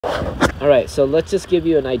Alright, so let's just give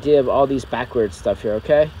you an idea of all these backward stuff here,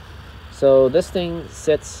 okay? So this thing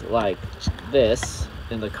sits like this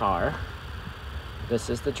in the car.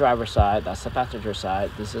 This is the driver's side, that's the passenger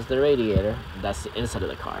side, this is the radiator, that's the inside of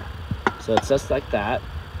the car. So it sits like that,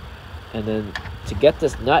 and then to get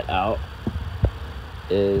this nut out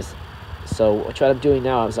is, so what I'm doing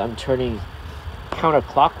now is I'm turning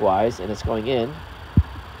counterclockwise and it's going in,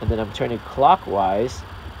 and then I'm turning clockwise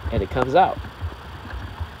and it comes out.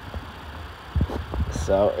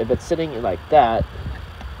 So if it's sitting like that,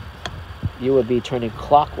 you would be turning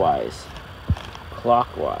clockwise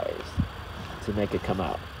to make it come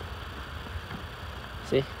out.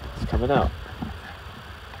 See, it's coming out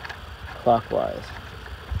clockwise.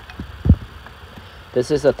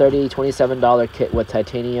 This is a $27 kit with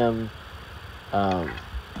titanium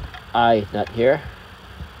eye nut here.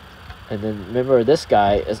 And then remember, this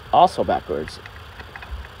guy is also backwards.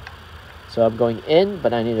 So I'm going in,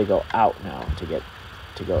 but I need to go out now to go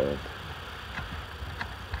in.